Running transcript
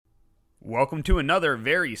Welcome to another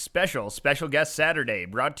very special guest Saturday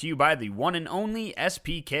brought to you by the one and only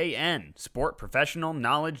SPKN, Sport Professional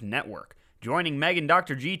Knowledge Network. Joining Meg and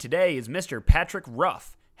Dr. G today is Mr. Patrick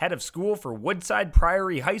Ruff, head of school for Woodside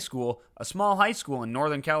Priory High School, a small high school in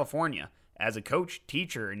Northern California. As a coach,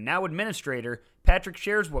 teacher, and now administrator, Patrick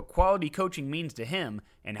shares what quality coaching means to him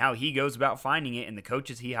and how he goes about finding it in the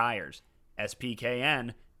coaches he hires.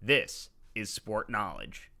 SPKN, this is Sport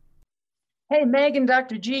Knowledge. Hey, Meg and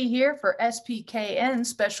Dr. G here for SPKN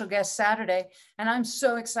Special Guest Saturday, and I'm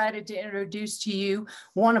so excited to introduce to you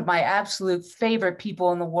one of my absolute favorite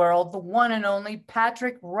people in the world, the one and only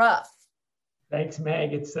Patrick Ruff. Thanks,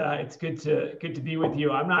 Meg. It's good to be with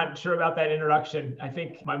you. I'm not sure about that introduction. I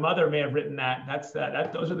think my mother may have written that.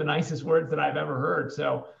 Those are the nicest words that I've ever heard.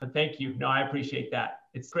 So thank you. No, I appreciate that.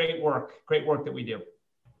 It's great work that we do.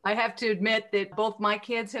 I have to admit that both my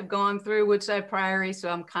kids have gone through Woodside Priory, so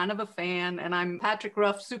I'm kind of a fan, and I'm Patrick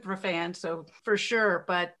Ruff super fan, so for sure.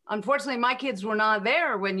 But unfortunately, my kids were not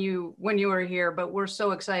there when you were here, but we're so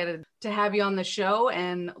excited to have you on the show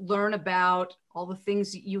and learn about all the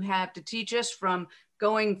things that you have to teach us, from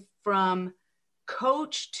going from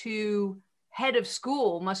coach to head of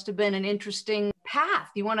school. Must have been an interesting path.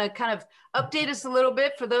 You want to kind of update us a little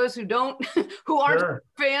bit for those who aren't Sure.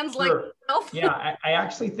 fans like Sure. yourself? Yeah, I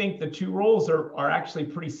actually think the two roles are actually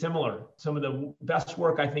pretty similar. Some of the best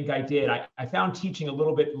work I think I did. I found teaching a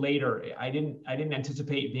little bit later. I didn't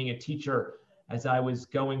anticipate being a teacher as I was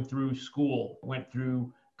going through school. Went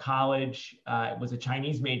through college. Was a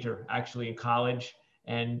Chinese major actually in college,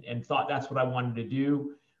 and thought that's what I wanted to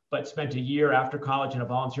do. But spent a year after college in a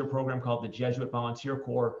volunteer program called the Jesuit Volunteer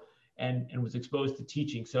Corps, and was exposed to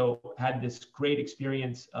teaching. So had this great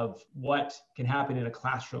experience of what can happen in a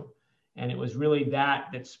classroom. And it was really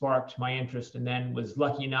that sparked my interest, and then was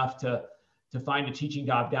lucky enough to find a teaching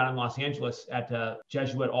job down in Los Angeles at a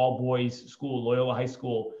Jesuit all-boys school, Loyola High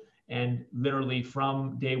School. And literally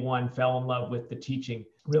from day one, fell in love with the teaching.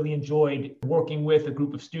 Really enjoyed working with a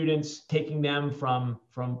group of students, taking them from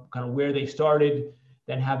kind of where they started,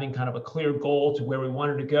 then having kind of a clear goal to where we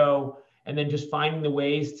wanted to go, and then just finding the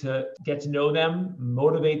ways to get to know them,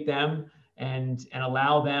 motivate them, and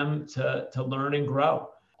allow them to learn and grow.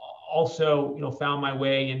 Also, found my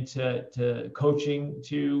way into coaching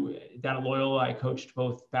too. Down at Loyola, I coached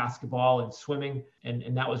both basketball and swimming,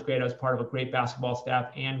 and that was great. I was part of a great basketball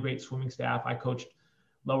staff and great swimming staff. I coached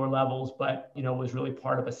lower levels, but was really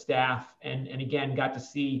part of a staff, and again got to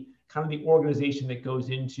see kind of the organization that goes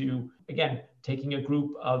into, again, taking a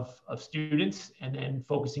group of students and then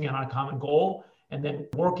focusing on a common goal, and then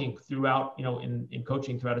working throughout, in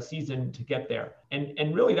coaching throughout a season to get there.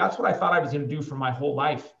 And really, that's what I thought I was going to do for my whole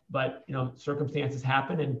life. But, circumstances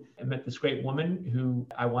happened, and I met this great woman who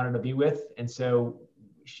I wanted to be with. And so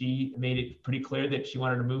she made it pretty clear that she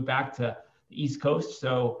wanted to move back to the East Coast.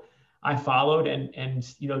 So I followed,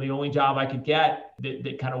 and the only job I could get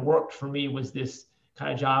that kind of worked for me was this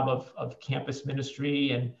kind of job of campus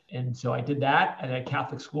ministry. And so I did that at a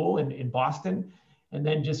Catholic school in Boston, and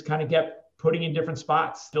then just kind of kept putting in different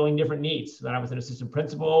spots, filling different needs. Then I was an assistant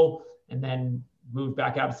principal, and then moved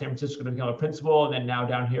back out to San Francisco to become a principal, and then now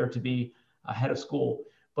down here to be a head of school.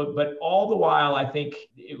 But all the while, I think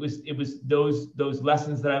it was those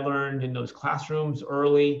lessons that I learned in those classrooms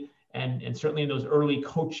early, and certainly in those early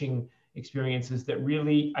coaching experiences that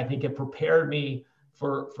really, I think, have prepared me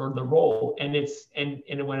for the role. And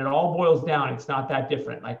when it all boils down, it's not that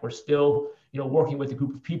different. Like, we're still, working with a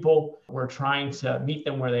group of people. We're trying to meet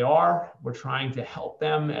them where they are. We're trying to help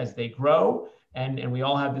them as they grow. And we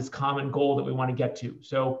all have this common goal that we want to get to.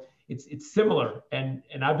 So it's similar. And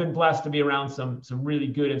I've been blessed to be around some really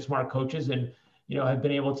good and smart coaches, and have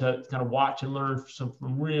been able to kind of watch and learn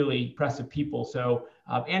from really impressive people. So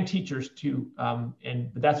and teachers too.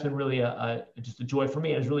 But that's been really just a joy for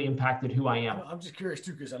me. It has really impacted who I am. I'm just curious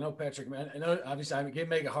too, because I know Patrick, man. I know obviously I can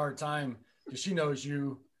make a hard time because she knows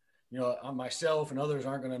you. Myself and others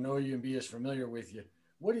aren't going to know you and be as familiar with you.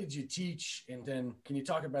 What did you teach? And then can you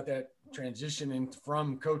talk about that transition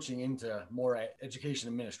from coaching into more education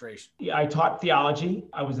administration? Yeah, I taught theology.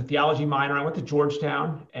 I was a theology minor. I went to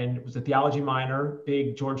Georgetown and was a theology minor,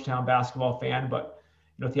 big Georgetown basketball fan, but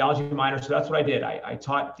theology minor. So that's what I did. I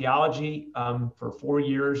taught theology for 4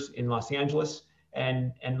 years in Los Angeles,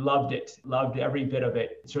 and loved it. Loved every bit of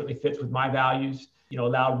it. It certainly fits with my values.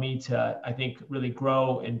 Allowed me to, I think, really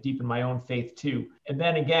grow and deepen my own faith too. And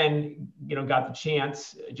then again, got the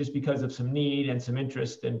chance just because of some need and some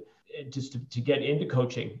interest, and just to get into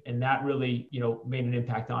coaching. And that really, made an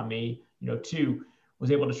impact on me, too.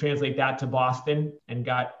 Was able to translate that to Boston, and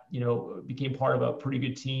became part of a pretty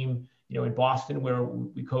good team, in Boston, where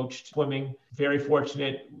we coached swimming. Very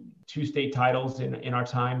fortunate 2 state titles in our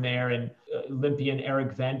time there, and Olympian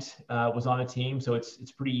Eric Vent was on the team. So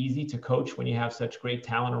it's pretty easy to coach when you have such great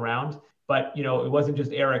talent around. But, it wasn't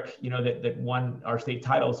just Eric, that won our state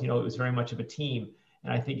titles. It was very much of a team.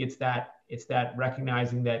 And I think it's that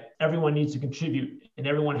recognizing that everyone needs to contribute and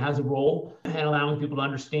everyone has a role, and allowing people to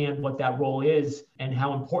understand what that role is and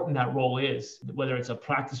how important that role is, whether it's a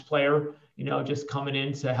practice player, just coming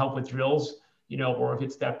in to help with drills, or if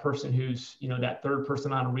it's that person who's, that third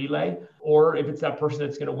person on a relay, or if it's that person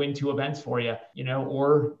that's going to win 2 events for you,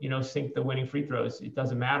 or, sink the winning free throws. It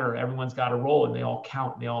doesn't matter. Everyone's got a role and they all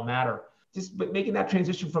count. And they all matter. But making that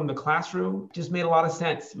transition from the classroom just made a lot of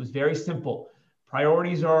sense. It was very simple.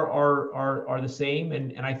 Priorities are the same.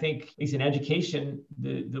 And I think, at least in education,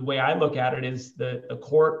 the way I look at it is the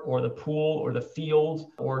court or the pool or the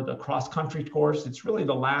field or the cross-country course. It's really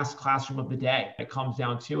the last classroom of the day. It comes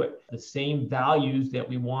down to it. The same values that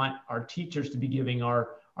we want our teachers to be giving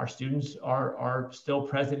our students are still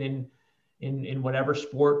present in whatever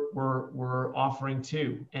sport we're offering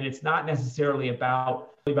too. And it's not necessarily about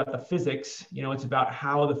the physics. It's about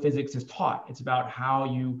how the physics is taught. It's about how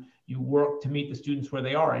you work to meet the students where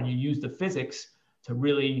they are, and you use the physics to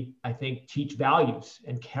really, I think, teach values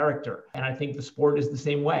and character. And I think the sport is the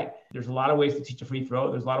same way. There's a lot of ways to teach a free throw.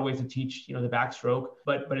 There's a lot of ways to teach, the backstroke,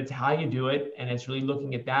 but it's how you do it. And it's really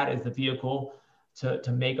looking at that as the vehicle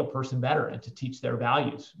to make a person better and to teach their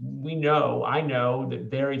values. I know that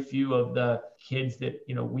very few of the kids that,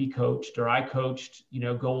 we coached or I coached,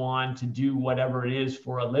 go on to do whatever it is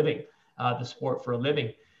for a living, the sport for a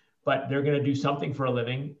living. But they're going to do something for a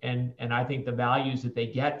living. And I think the values that they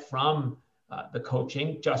get from the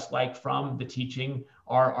coaching, just like from the teaching,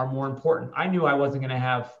 are more important. I knew I wasn't going to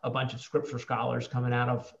have a bunch of scripture scholars coming out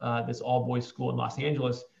of this all-boys school in Los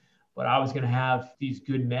Angeles, but I was going to have these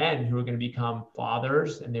good men who were going to become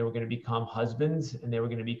fathers, and they were going to become husbands, and they were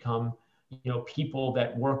going to become, people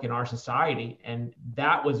that work in our society. And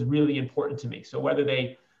that was really important to me. So whether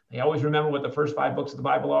they always remember what the first 5 books of the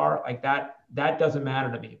Bible are, like that doesn't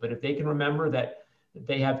matter to me. But if they can remember that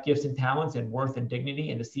they have gifts and talents and worth and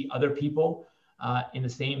dignity, and to see other people in the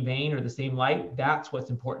same vein or the same light, that's what's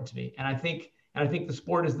important to me. And I think the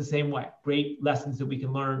sport is the same way. Great lessons that we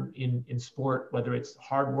can learn in sport, whether it's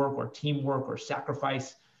hard work or teamwork or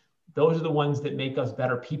sacrifice, those are the ones that make us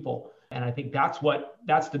better people. And I think that's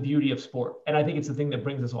the beauty of sport. And I think it's the thing that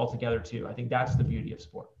brings us all together too. I think that's the beauty of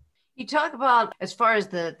sport. You talk about, as far as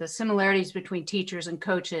the similarities between teachers and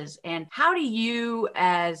coaches, and how do you,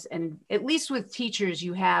 and at least with teachers,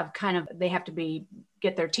 you have they have to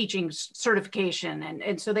get their teaching certification.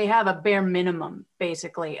 And so they have a bare minimum,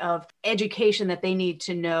 basically, of education that they need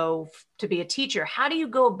to know to be a teacher. How do you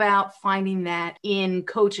go about finding that in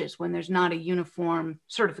coaches when there's not a uniform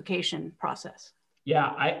certification process? Yeah,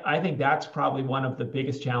 I think that's probably one of the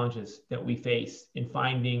biggest challenges that we face in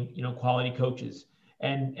finding, quality coaches.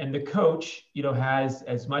 And the coach, has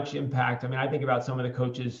as much impact. I mean, I think about some of the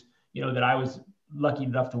coaches, that I was lucky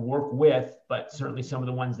enough to work with, but certainly some of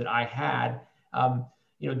the ones that I had,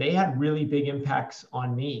 they had really big impacts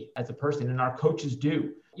on me as a person, and our coaches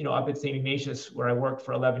do. Up at St. Ignatius, where I worked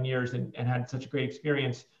for 11 years and had such a great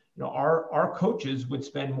experience, our coaches would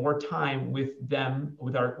spend more time with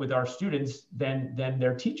our students than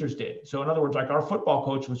their teachers did. So in other words, like our football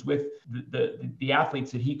coach was with the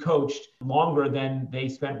athletes that he coached longer than they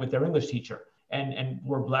spent with their English teacher. And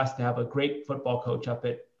we're blessed to have a great football coach up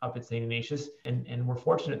at St. Ignatius, and we're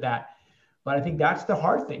fortunate that. But I think that's the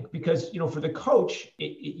hard thing, because for the coach,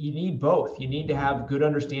 you need both. You need to have good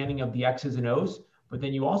understanding of the X's and O's, but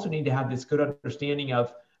then you also need to have this good understanding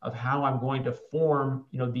of how I'm going to form,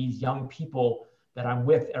 these young people that I'm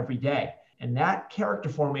with every day. And that character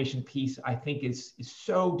formation piece, I think, is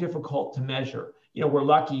so difficult to measure. We're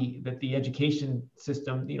lucky that the education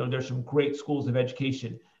system, there's some great schools of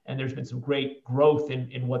education, and there's been some great growth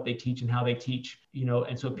in what they teach and how they teach,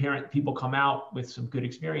 and so people come out with some good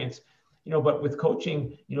experience. But with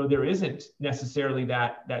coaching, there isn't necessarily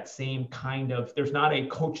that same kind of, there's not a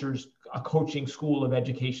coaching school of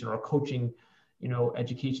education or a coaching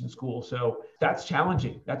education school. So that's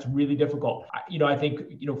challenging. That's really difficult. I think,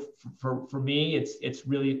 for me, it's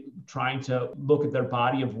really trying to look at their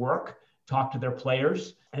body of work, talk to their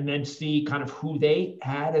players, and then see kind of who they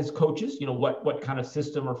had as coaches, what kind of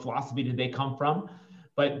system or philosophy did they come from?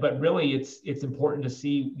 But really it's important to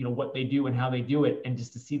see, what they do and how they do it, and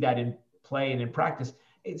just to see that in play and in practice.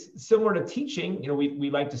 It's similar to teaching. We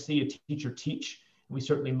like to see a teacher teach. We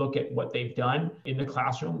certainly look at what they've done in the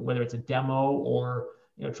classroom, whether it's a demo or,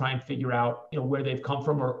 try and figure out, where they've come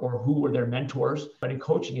from or who were their mentors. But in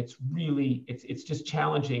coaching, it's just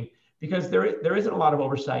challenging, because there isn't a lot of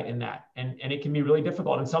oversight in that. And it can be really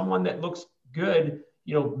difficult. And someone that looks good,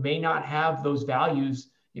 may not have those values,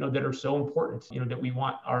 that are so important, that we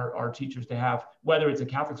want our teachers to have, whether it's a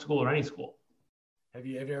Catholic school or any school. Have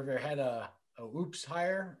you ever had a oops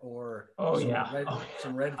hire or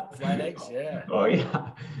some red flag eggs? Yeah. Oh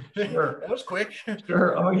yeah, sure. That was quick.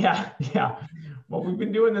 Sure. Oh yeah. Well, we've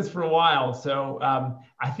been doing this for a while, so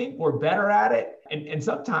I think we're better at it. And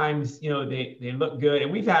sometimes, they look good,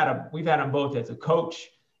 and we've had them both as a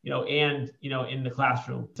coach, and in the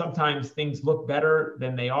classroom. Sometimes things look better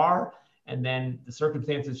than they are, and then the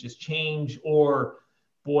circumstances just change, or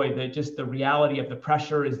boy, the reality of the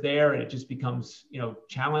pressure is there, and it just becomes,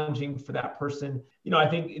 challenging for that person. I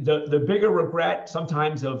think the bigger regret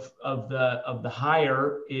sometimes of the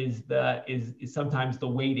hire is sometimes the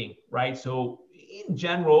waiting, right? So in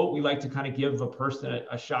general, we like to kind of give a person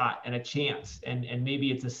a shot and a chance, and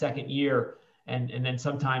maybe it's a second year, and then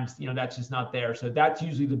sometimes, that's just not there. So that's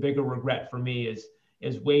usually the bigger regret for me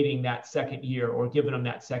is waiting that second year, or giving them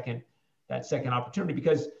that second opportunity,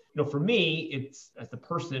 because for me, it's as the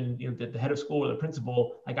person, the head of school or the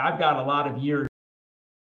principal, like I've got a lot of years